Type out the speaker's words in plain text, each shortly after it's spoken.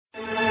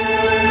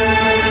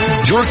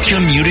You're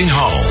commuting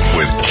home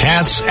with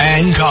Katz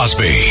and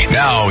Cosby.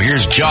 Now,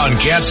 here's John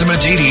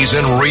Katzimatidis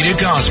and Rita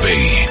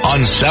Cosby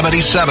on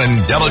 77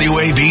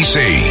 WABC.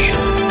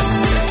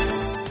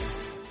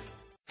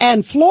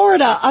 And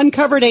Florida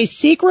uncovered a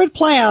secret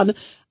plan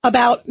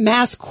about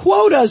mass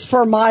quotas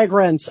for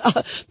migrants.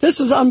 This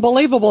is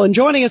unbelievable. And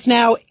joining us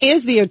now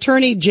is the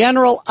Attorney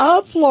General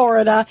of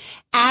Florida,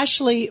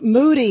 Ashley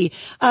Moody.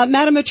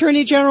 Madam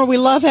Attorney General, we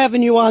love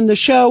having you on the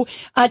show.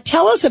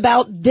 Tell us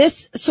about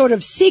this sort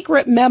of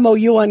secret memo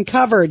you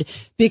uncovered,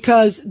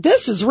 because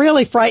this is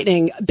really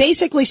frightening.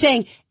 Basically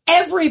saying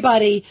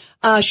everybody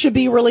should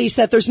be released,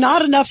 that there's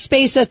not enough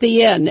space at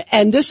the inn.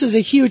 And this is a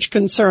huge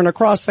concern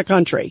across the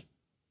country.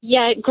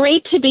 Yeah,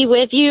 great to be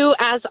with you,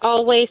 as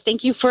always.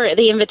 Thank you for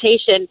the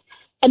invitation.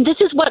 And this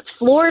is what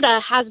Florida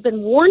has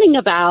been warning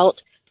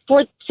about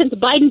since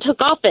Biden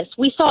took office.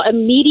 We saw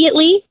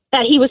immediately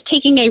that he was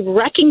taking a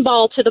wrecking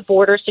ball to the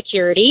border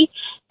security,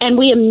 and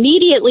we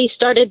immediately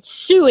started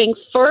suing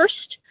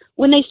first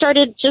when they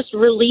started just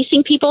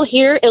releasing people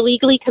here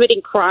illegally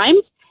committing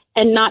crimes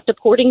and not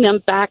deporting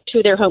them back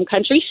to their home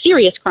country,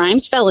 serious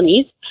crimes,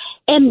 felonies.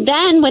 And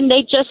then when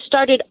they just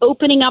started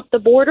opening up the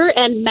border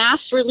and mass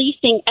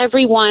releasing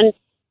everyone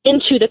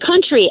into the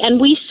country. And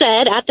we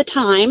said at the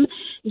time,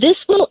 this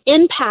will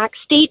impact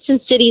states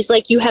and cities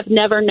like you have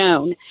never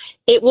known.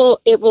 It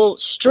will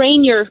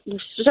strain your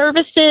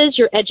services,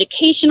 your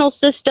educational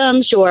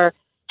systems, your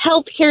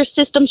healthcare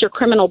systems, your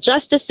criminal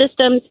justice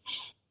systems.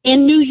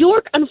 And New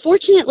York,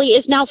 unfortunately,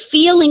 is now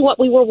feeling what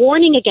we were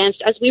warning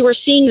against as we were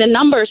seeing the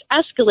numbers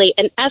escalate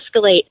and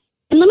escalate.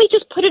 And let me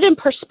just put it in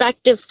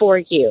perspective for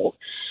you.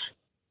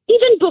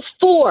 Even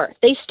before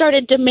they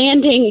started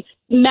demanding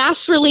mass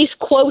release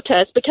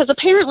quotas, because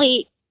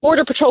apparently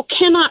Border Patrol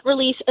cannot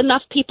release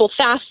enough people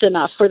fast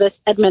enough for this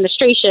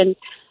administration.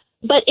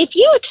 But if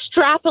you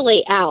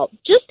extrapolate out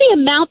just the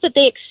amount that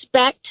they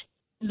expect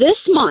this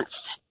month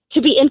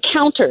to be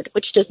encountered,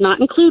 which does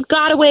not include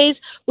gotaways,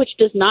 which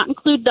does not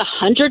include the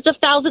hundreds of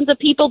thousands of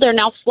people they're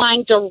now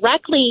flying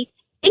directly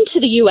into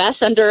the U.S.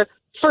 under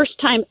first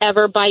time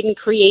ever Biden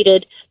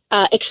created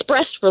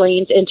express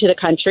lanes into the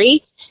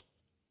country.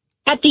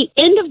 At the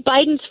end of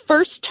Biden's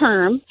first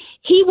term,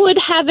 he would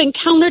have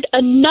encountered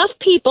enough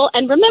people.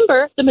 And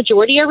remember, the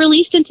majority are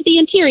released into the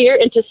interior,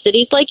 into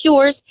cities like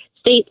yours,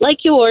 states like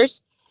yours.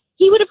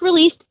 He would have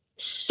released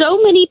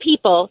so many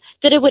people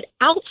that it would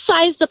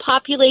outsize the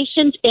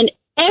populations in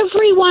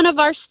every one of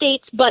our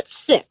states but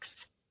six.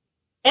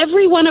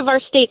 Every one of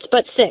our states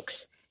but six.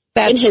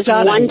 That's in his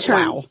stunning. One term.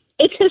 Wow.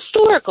 It's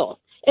historical.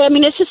 I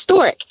mean, it's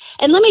historic.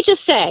 And let me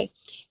just say,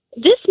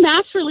 this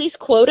mass release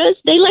quotas,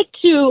 they like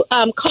to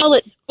call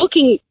it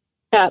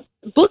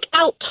book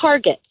out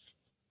targets.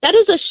 That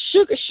is a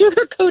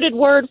sugar-coated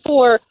word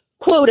for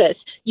quotas.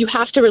 You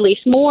have to release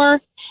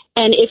more,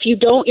 and if you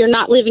don't, you're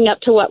not living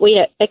up to what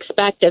we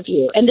expect of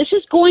you. And this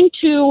is going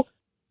to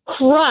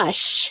crush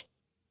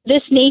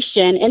this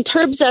nation in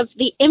terms of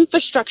the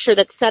infrastructure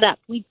that's set up.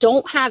 We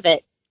don't have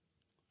it.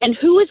 And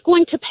who is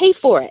going to pay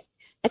for it?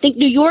 I think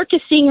New York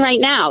is seeing right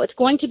now, it's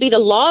going to be the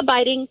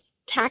law-abiding,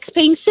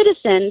 tax-paying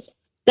citizens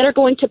that are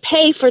going to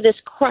pay for this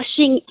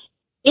crushing,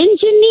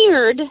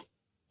 engineered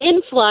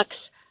influx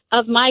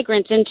of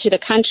migrants into the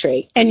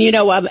country. And,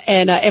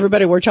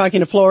 everybody, we're talking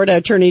to Florida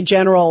Attorney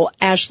General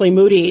Ashley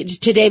Moody.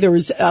 Today there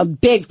was a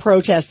big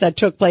protest that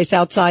took place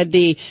outside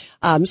the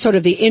sort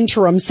of the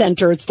interim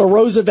center. It's the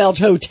Roosevelt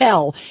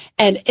Hotel.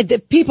 And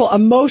people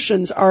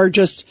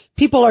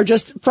are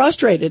just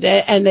frustrated,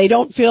 and they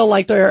don't feel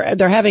like they're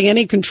having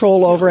any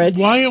control over it.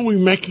 Why are we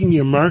making the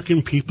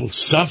American people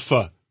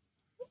suffer?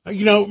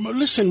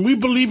 Listen, we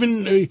believe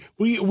in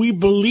we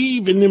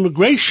believe in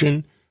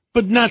immigration,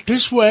 but not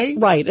this way.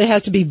 Right. It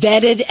has to be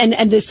vetted,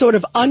 and this sort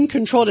of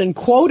uncontrolled and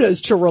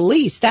quotas to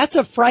release. That's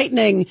a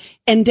frightening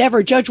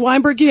endeavor. Judge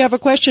Weinberg, you have a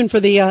question for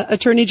the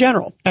Attorney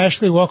General.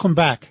 Ashley, welcome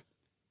back.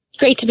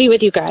 Great to be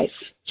with you guys.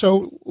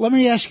 So let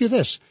me ask you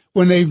this.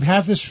 When they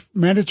have this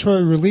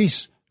mandatory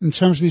release in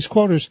terms of these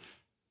quotas,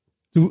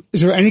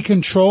 is there any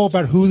control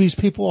about who these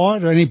people are? Are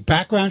there any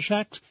background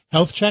checks,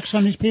 health checks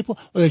on these people,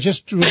 or are they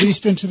just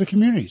released into the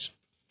communities?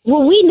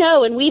 Well, we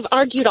know, and we've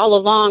argued all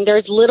along,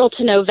 there's little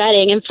to no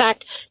vetting. In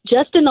fact,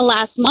 just in the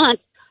last month,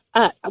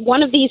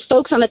 one of these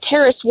folks on the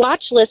terrorist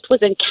watch list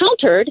was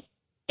encountered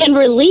and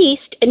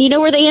released, and you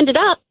know where they ended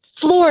up?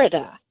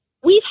 Florida.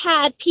 We've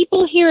had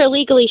people here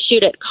illegally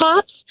shoot at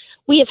cops.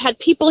 We have had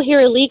people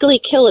here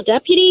illegally kill a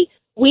deputy.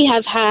 We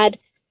have had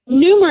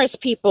numerous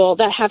people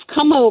that have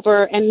come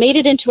over and made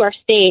it into our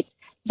state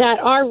that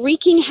are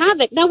wreaking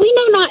havoc. Now, we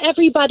know not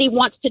everybody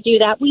wants to do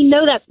that. We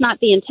know that's not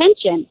the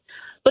intention.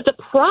 But the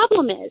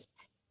problem is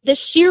the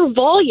sheer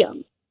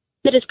volume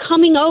that is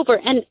coming over,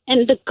 and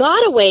the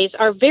gotaways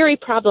are very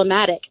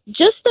problematic.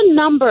 Just the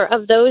number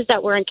of those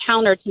that were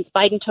encountered since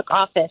Biden took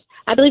office,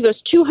 I believe it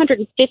was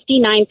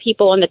 259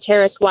 people on the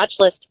terrorist watch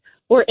list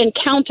were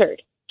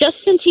encountered just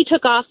since he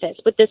took office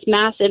with this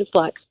mass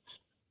influx.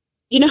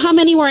 You know how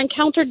many were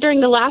encountered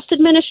during the last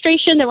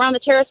administration that were on the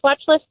terrorist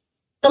watch list?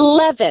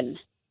 11,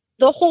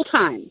 the whole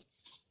time.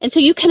 And so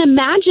you can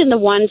imagine the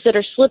ones that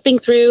are slipping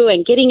through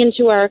and getting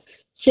into our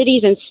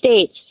cities and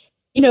states.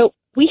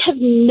 We have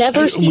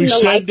never seen we the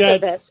said likes that,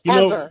 of this you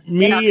ever. know,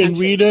 me and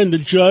Rita and the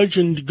judge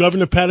and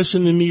Governor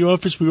Patterson in the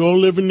office, we all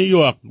live in New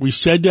York. We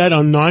said that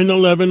on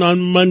 9/11 on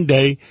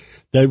Monday,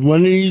 that one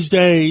of these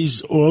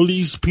days, all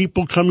these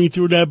people coming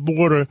through that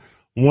border,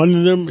 one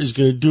of them is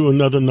going to do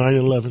another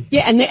 9/11.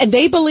 Yeah, and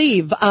they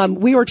believe,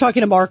 we were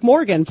talking to Mark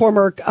Morgan,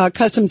 former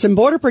Customs and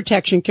Border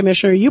Protection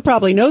Commissioner. You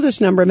probably know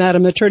this number,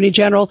 Madam Attorney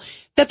General,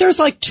 that there's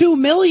like 2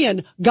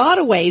 million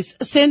gotaways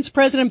since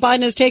President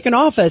Biden has taken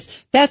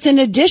office. That's in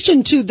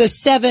addition to the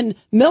 7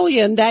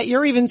 million that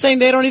you're even saying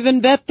they don't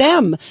even vet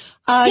them.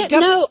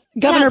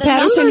 Governor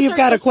Patterson, you've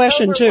got a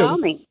question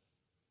too.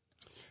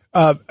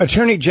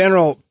 Attorney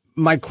General,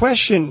 my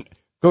question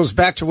goes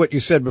back to what you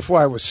said before.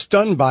 I was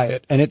stunned by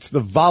it, and it's the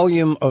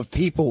volume of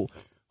people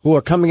who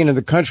are coming into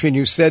the country. And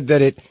you said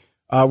that it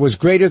was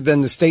greater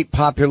than the state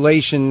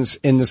populations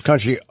in this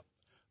country,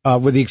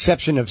 with the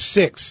exception of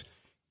 6.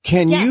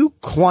 Can you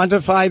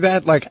quantify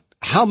that? Like,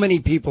 how many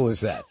people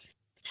is that?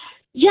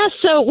 Yes,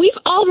 so we've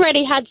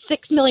already had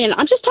 6 million.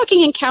 I'm just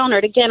talking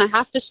encountered. Again, I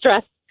have to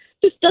stress,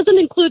 this doesn't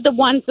include the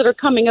ones that are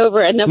coming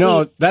over and then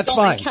that's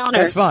fine. Encounter.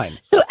 That's fine.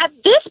 So at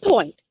this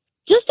point,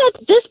 just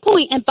at this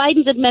point in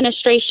Biden's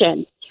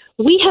administration,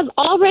 we have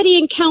already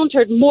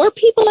encountered more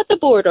people at the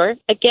border.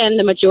 Again,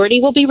 the majority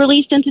will be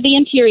released into the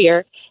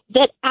interior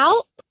that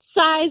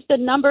outsize the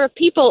number of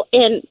people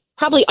in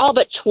probably all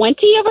but 20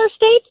 of our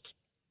states.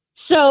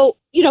 So,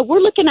 we're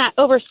looking at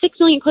over 6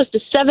 million, close to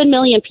 7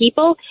 million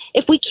people.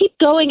 If we keep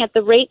going at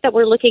the rate that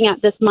we're looking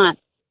at this month,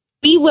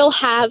 we will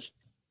have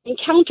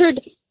encountered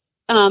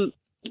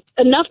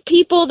enough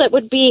people that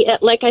would be,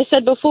 like I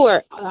said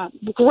before,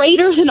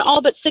 greater than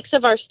all but 6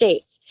 of our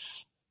states.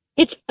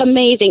 It's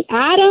amazing.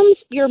 Adams,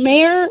 your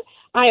mayor,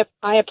 I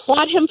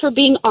applaud him for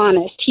being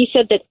honest. He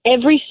said that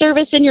every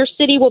service in your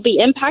city will be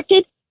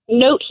impacted.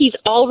 Note he's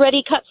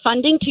already cut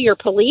funding to your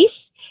police.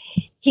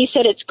 He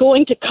said it's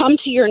going to come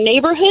to your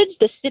neighborhoods,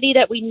 the city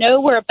that we know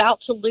we're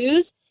about to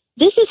lose.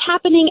 This is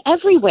happening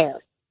everywhere.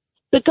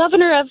 The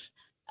governor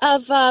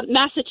of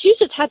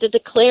Massachusetts had to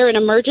declare an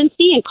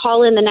emergency and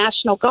call in the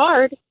National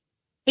Guard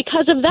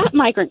because of that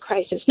migrant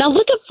crisis. Now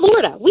look at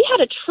Florida. We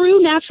had a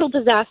true natural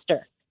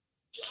disaster.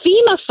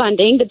 FEMA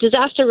funding, the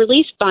Disaster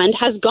Relief Fund,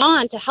 has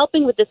gone to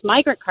helping with this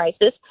migrant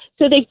crisis,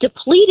 so they've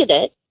depleted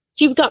it.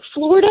 So you've got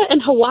Florida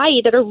and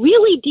Hawaii that are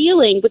really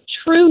dealing with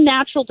true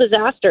natural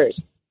disasters.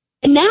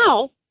 And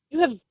now you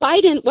have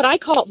Biden, what I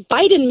call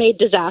Biden-made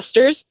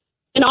disasters,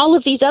 in all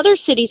of these other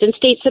cities and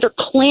states that are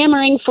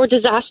clamoring for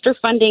disaster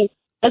funding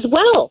as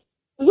well.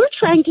 We're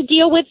trying to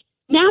deal with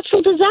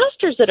natural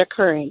disasters that are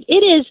occurring.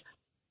 It is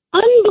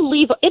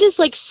unbelievable. It is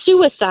like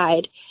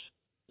suicide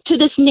to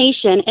this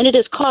nation, and it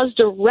is caused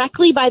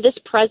directly by this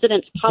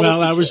president's policy.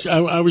 Well,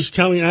 I was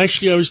telling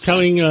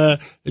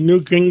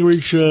Newt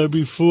Gingrich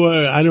before.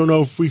 I don't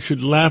know if we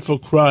should laugh or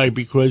cry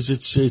because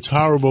it's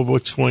horrible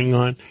what's going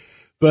on.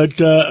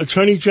 But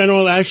Attorney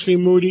General Ashley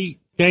Moody,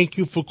 thank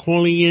you for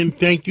calling in.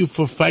 Thank you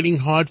for fighting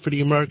hard for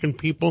the American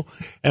people,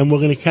 and we're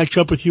going to catch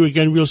up with you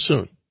again real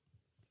soon.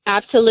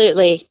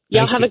 Absolutely.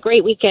 Y'all have a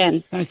great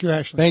weekend. Thank you,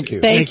 Ashley. Thank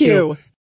you. Thank you.